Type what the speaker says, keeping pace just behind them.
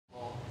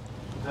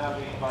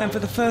And for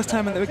the first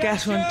time at the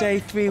regatta on day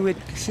 3, we're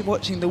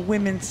watching the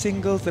women's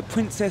singles, the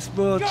Princess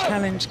Royal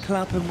Challenge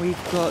Club, and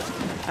we've got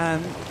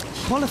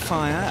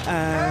qualifier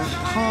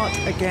Hart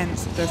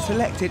against the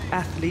selected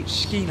athlete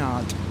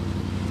Scheenaard.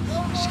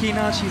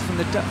 Scheenaard, she's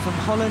from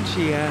Holland.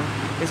 She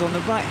is on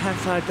the right-hand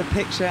side of the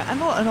picture, and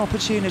what an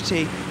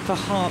opportunity for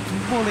Hart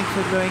from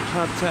Wallingford Rowing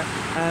Club to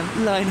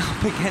line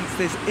up against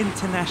this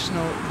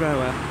international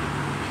rower.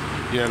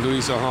 Yeah,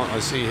 Louisa Hart, I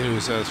see, who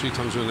is 3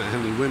 times winner at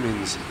Henley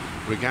Women's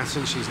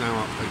Regatta. She's now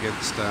up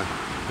against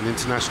an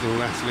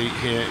international athlete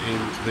here in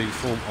the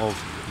form of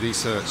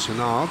Lisa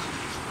Scheenaard,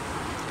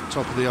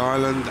 top of the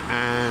island,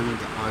 and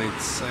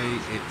I'd say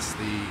it's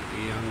the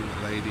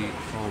young lady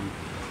from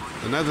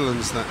the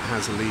Netherlands that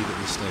has a lead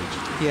at this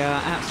stage.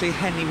 Yeah, absolutely.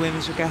 Henley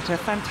Women's Regatta,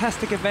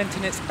 fantastic event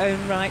in its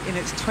own right, in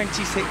its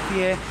 26th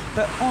year.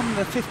 But on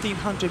the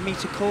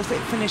 1500-metre course, it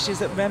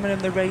finishes at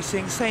Remenham, the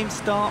racing. Same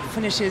start,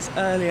 finishes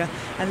earlier.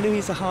 And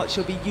Louisa Hart,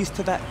 she'll be used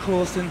to that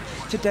course. And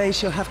today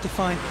she'll have to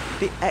find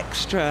the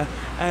extra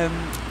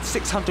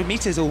 600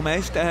 metres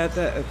almost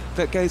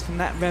that goes from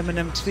that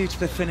Remenham to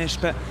the finish.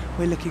 But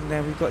we're looking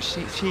there. We've got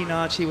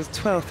Scheenaard. She was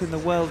 12th in the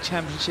World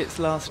Championships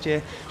last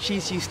year.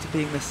 She's used to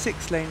being the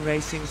 6-lane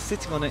racing,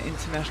 sitting on an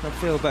international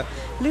field. But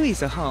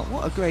Louisa Hart,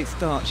 what a great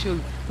start.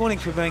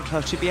 Wallingford Rowing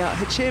Club should be out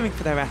here cheering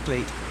for their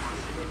athlete.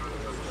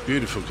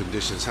 Beautiful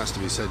conditions, has to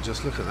be said.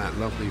 Just look at that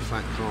lovely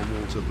flat,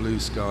 calm water, blue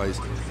skies,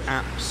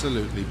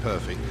 absolutely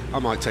perfect. I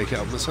might take it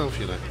up myself,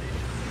 you know.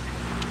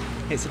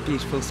 It's a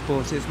beautiful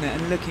sport, isn't it?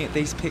 And looking at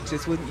these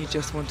pictures, wouldn't you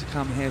just want to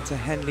come here to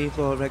Henley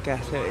Royal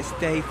Regatta? It's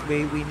day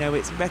 3, we know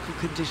it's record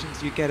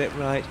conditions, you get it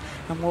right.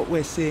 And what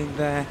we're seeing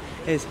there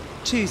is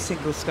 2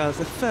 single sculls,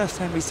 the first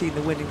time we've seen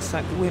the women's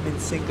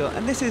single.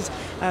 And this is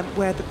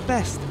where the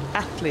best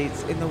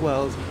athletes in the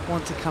world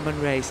want to come and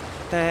race.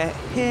 They're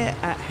here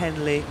at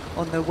Henley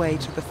on their way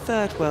to the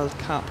 3rd World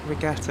Cup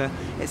regatta.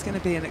 It's going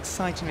to be an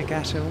exciting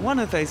regatta. And one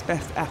of those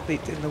best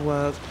athletes in the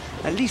world,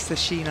 Lisa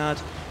Scheenaard,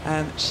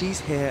 she's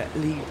here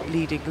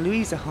leading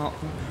Louisa Hart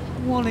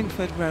from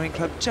Wallingford Rowing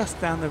Club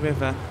just down the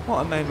river.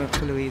 What a moment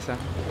for Louisa.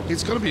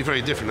 It's got to be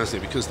very different,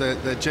 hasn't it? Because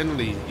they're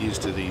generally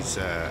used to these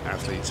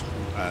athletes,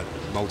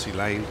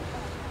 multi-lane,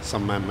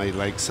 some man-made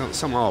lakes,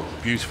 some are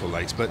beautiful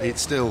lakes, but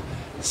it's still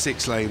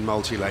 6-lane,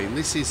 multi-lane.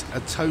 This is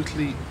a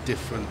totally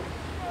different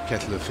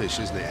kettle of fish,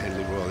 isn't it,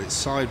 Henley Royal? It's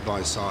side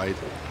by side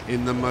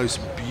in the most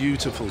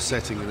beautiful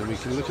setting, and we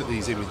can look at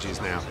these images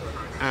now.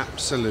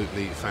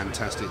 Absolutely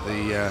fantastic.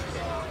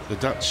 The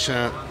Dutch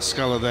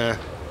sculler there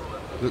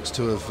looks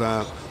to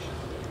have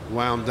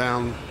wound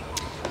down.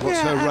 What's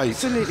her rate?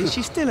 Absolutely.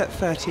 She's still at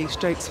 30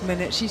 strokes a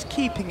minute. She's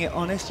keeping it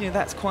honest. You know,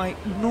 that's quite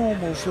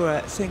normal for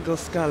a single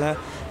sculler.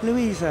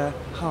 Louisa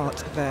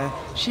Hart there,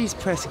 she's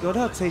pressing on.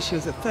 I'd say she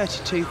was at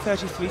 32,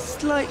 33,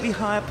 slightly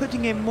higher,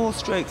 putting in more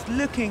strokes,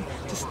 looking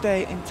to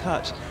stay in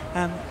touch.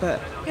 But,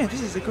 yeah,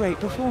 this is a great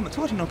performance.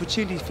 What an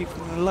opportunity for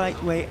the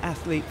lightweight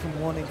athlete from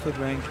Wallingford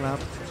Rowing Club.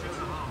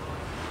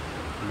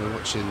 And we're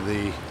watching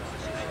the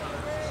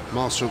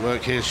master at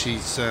work here.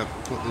 She's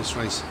put this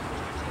race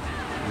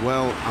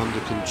well under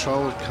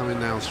control, coming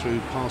now through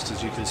past,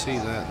 as you can see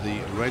there, the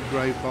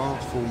Redgrave bar,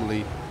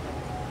 formerly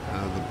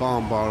the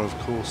Barn bar, of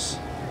course.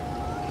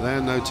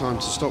 There, no time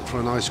to stop for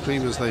an ice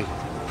cream as they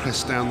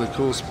press down the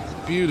course.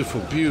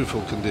 Beautiful,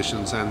 beautiful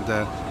conditions and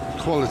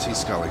quality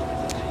sculling.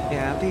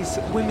 Yeah, these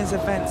women's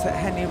events at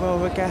Henley Royal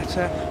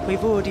Regatta,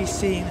 we've already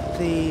seen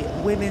the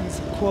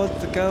women's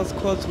quads, the girls'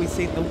 quads, we've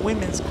seen the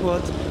women's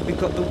quads, we've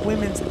got the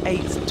women's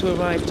 8s to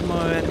arrive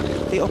tomorrow,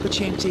 and the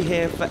opportunity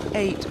here for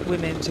 8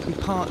 women to be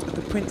part of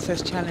the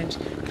Princess Challenge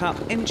Cup.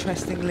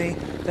 Interestingly,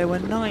 there were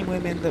 9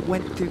 women that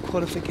went through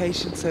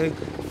qualification, so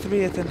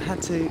 3 of them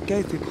had to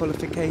go through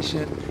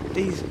qualification.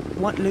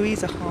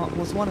 Louisa Hart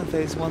was one of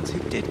those ones who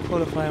did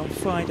qualify on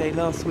Friday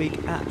last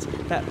week at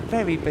that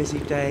very busy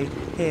day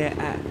here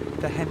at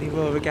the Henley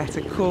Royal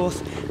Regatta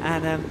course,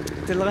 and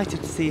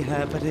delighted to see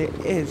her, but it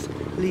is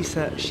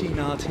Lisa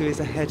Scheenaard who is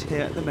ahead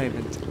here at the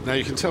moment. Now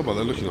you can tell by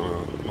the look in my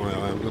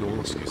eye, I'm going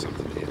to ask you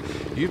something here.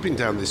 You've been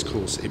down this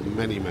course in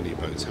many, many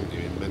boats, haven't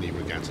you, in many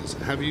regattas.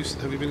 Have you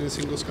been in a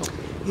single scull?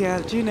 Yeah,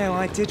 do you know,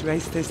 I did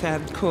race this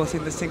course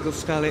in the single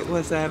scull. It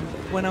was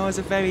when I was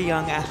a very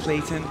young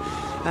athlete, and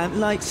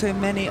like so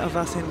many of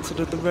us in sort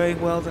of the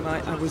rowing world, and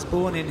I was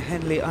born in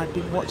Henley, I'd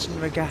been watching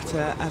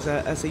regatta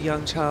as a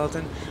young child,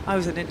 and I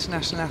was an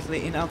international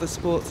athlete in other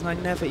sports, and I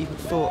never even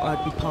thought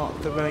I'd be part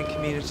of the rowing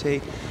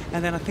community.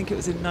 And then I think it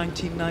was in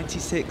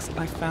 1996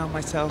 I found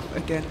myself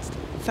against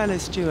fellow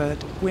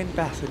steward Gwyn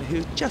Basson, who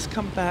had just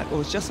come back or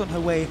was just on her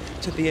way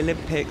to the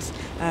Olympics,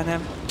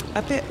 and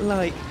a bit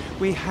like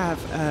we have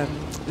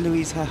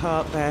Louisa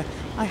Hart there,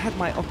 I had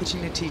my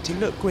opportunity to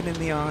look Gwyn in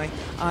the eye.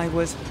 I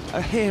was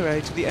a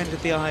hero to the end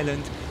of the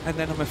island, and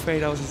then I'm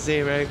afraid I was a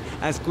zero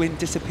as Gwyn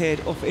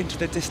disappeared off into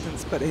the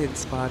distance, but it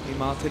inspired me,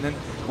 Martin. And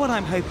what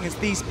I'm hoping is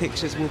these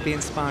pictures will be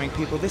inspiring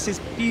people. This is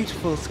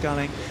beautiful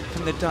sculling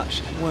from the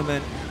Dutch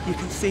woman. You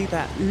can see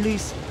that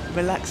loose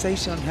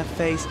relaxation on her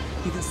face.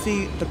 You can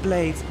see the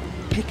blades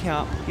pick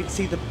up. You can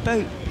see the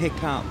boat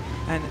pick up,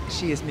 and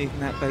she is moving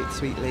that boat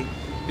sweetly.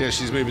 Yeah,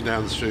 she's moving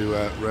down through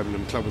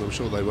Remenham Club, and I'm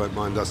sure they won't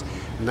mind us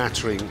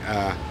nattering,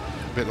 a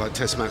bit like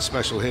Test Match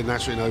Special here,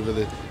 nattering over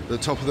the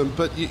top of them.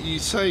 But you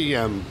say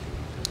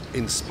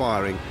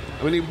inspiring.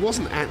 I mean, it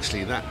wasn't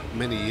actually that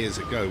many years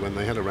ago when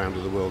they had a round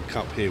of the World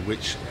Cup here,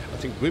 which I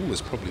think Wim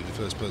was probably the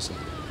first person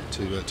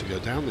to go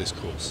down this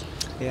course.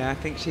 Yeah, I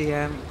think she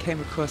came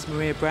across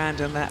Maria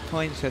Brand on that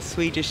point, a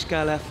Swedish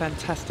sculler,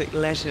 fantastic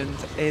legend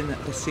in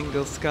the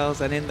single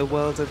sculls and in the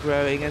world of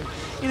rowing. And,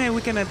 you know,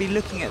 we're going to be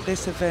looking at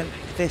this event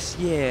this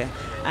year,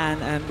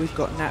 and we've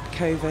got Nat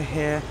Kova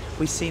here.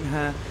 We've seen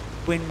her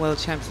win World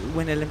Championships,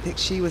 win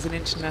Olympics. She was an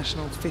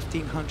international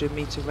 1500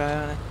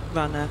 metre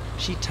runner.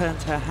 She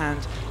turned her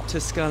hand to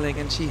sculling,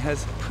 and she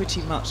has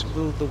pretty much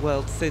ruled the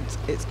world since.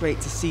 It's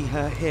great to see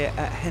her here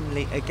at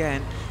Henley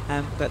again.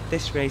 But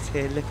this race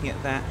here, looking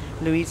at that,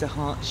 Louisa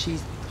Hart,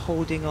 she's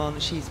holding on,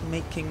 she's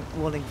making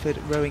Wallingford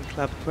Rowing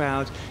Club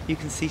proud. You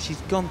can see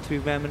she's gone through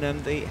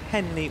Remenham. The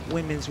Henley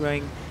women's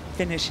rowing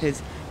finish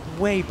is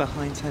way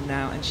behind her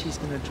now, and she's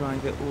going to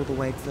drive it all the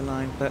way to the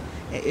line. But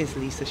it is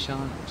Lisa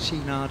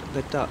Scheenaard,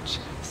 the Dutch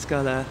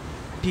sculler.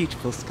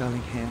 Beautiful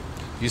sculling here.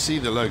 You see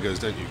the logos,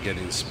 don't you, get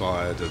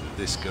inspired, and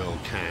this girl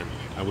can.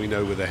 And we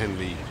know with the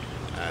Henley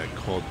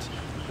quad,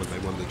 when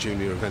they won the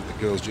junior event,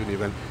 the girls' junior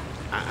event,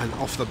 and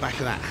off the back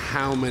of that,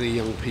 how many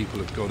young people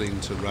have got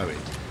into rowing.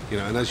 You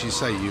know, and as you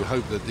say, you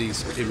hope that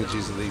these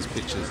images and these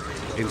pictures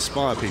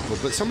inspire people.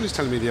 But somebody was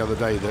telling me the other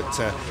day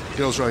that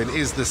girls rowing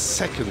is the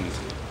second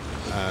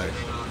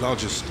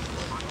largest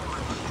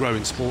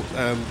rowing sport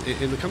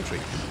in the country.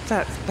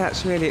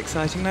 That's really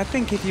exciting. And I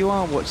think if you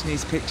are watching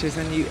these pictures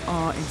and you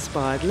are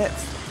inspired,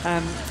 let's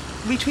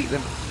retweet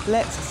them.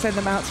 Let's send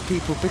them out to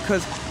people,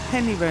 because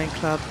Henley Rowing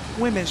Club,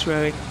 women's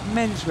rowing,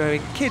 men's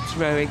rowing, kids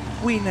rowing,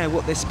 we know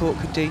what this sport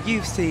could do.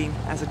 You've seen,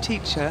 as a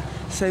teacher,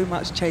 so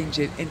much change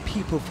in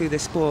people through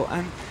this sport.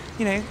 And,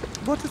 you know,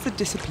 what does the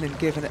discipline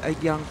give a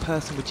young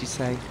person, would you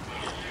say?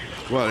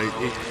 Well,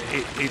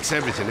 it's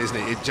everything, isn't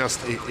it?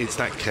 It's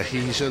that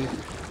cohesion,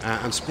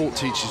 and sport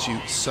teaches you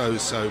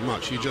so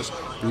much. You just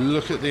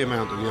look at the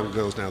amount of young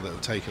girls now that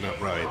have taken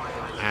up rowing,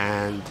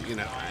 and, you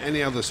know,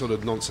 any other sort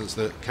of nonsense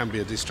that can be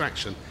a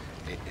distraction,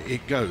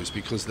 it goes,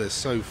 because they're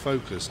so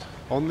focused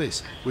on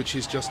this, which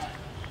is just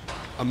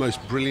a most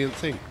brilliant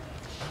thing.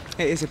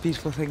 It is a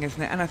beautiful thing,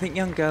 isn't it? And I think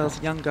young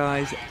girls, young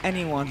guys,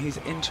 anyone who's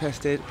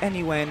interested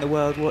anywhere in the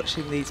world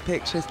watching these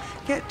pictures,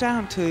 get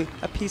down to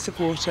a piece of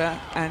water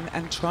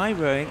and try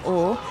rowing.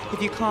 Or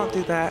if you can't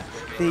do that,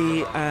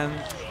 the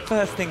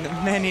first thing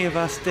that many of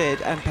us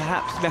did, and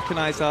perhaps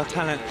recognised our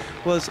talent,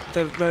 was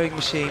the rowing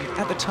machine.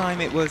 At the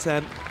time it was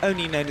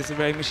only known as the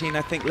rowing machine.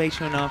 I think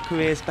later in our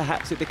careers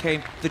perhaps it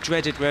became the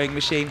dreaded rowing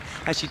machine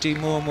as you do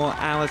more and more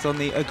hours on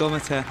the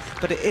ergometer.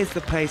 But it is the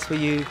place where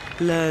you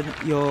learn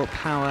your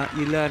power,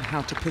 you learn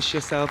how to push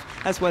yourself,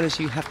 as well as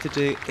you have to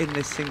do in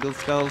this single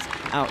sculls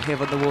out here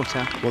on the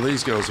water. Well,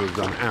 these girls have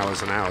done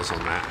hours and hours on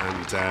that,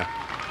 and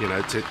you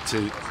know,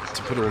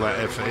 to put all that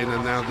effort in,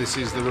 and now this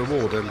is the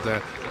reward. And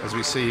as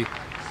we see,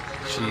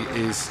 she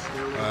is,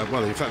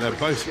 well, in fact, they're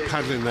both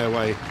paddling their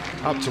way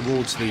up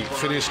towards the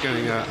finish,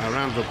 getting a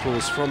round of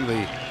applause from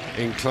the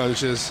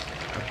enclosures.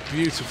 A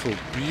beautiful,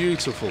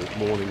 beautiful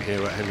morning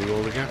here at Henley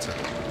Royal Regatta.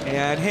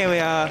 Yeah, and here we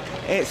are.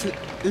 It's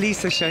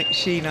Lisa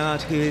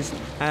Scheenaard who is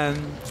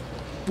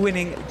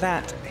winning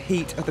that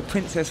heat of the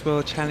Princess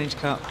Royal Challenge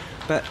Cup.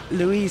 But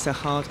Louisa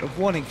Hart of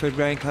Wallingford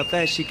Rowing Club,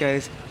 there she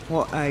goes.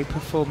 What a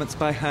performance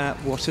by her.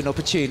 What an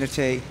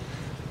opportunity.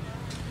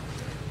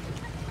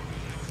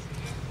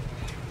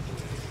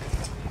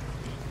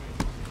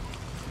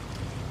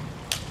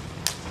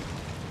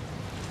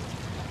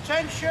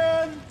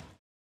 Attention!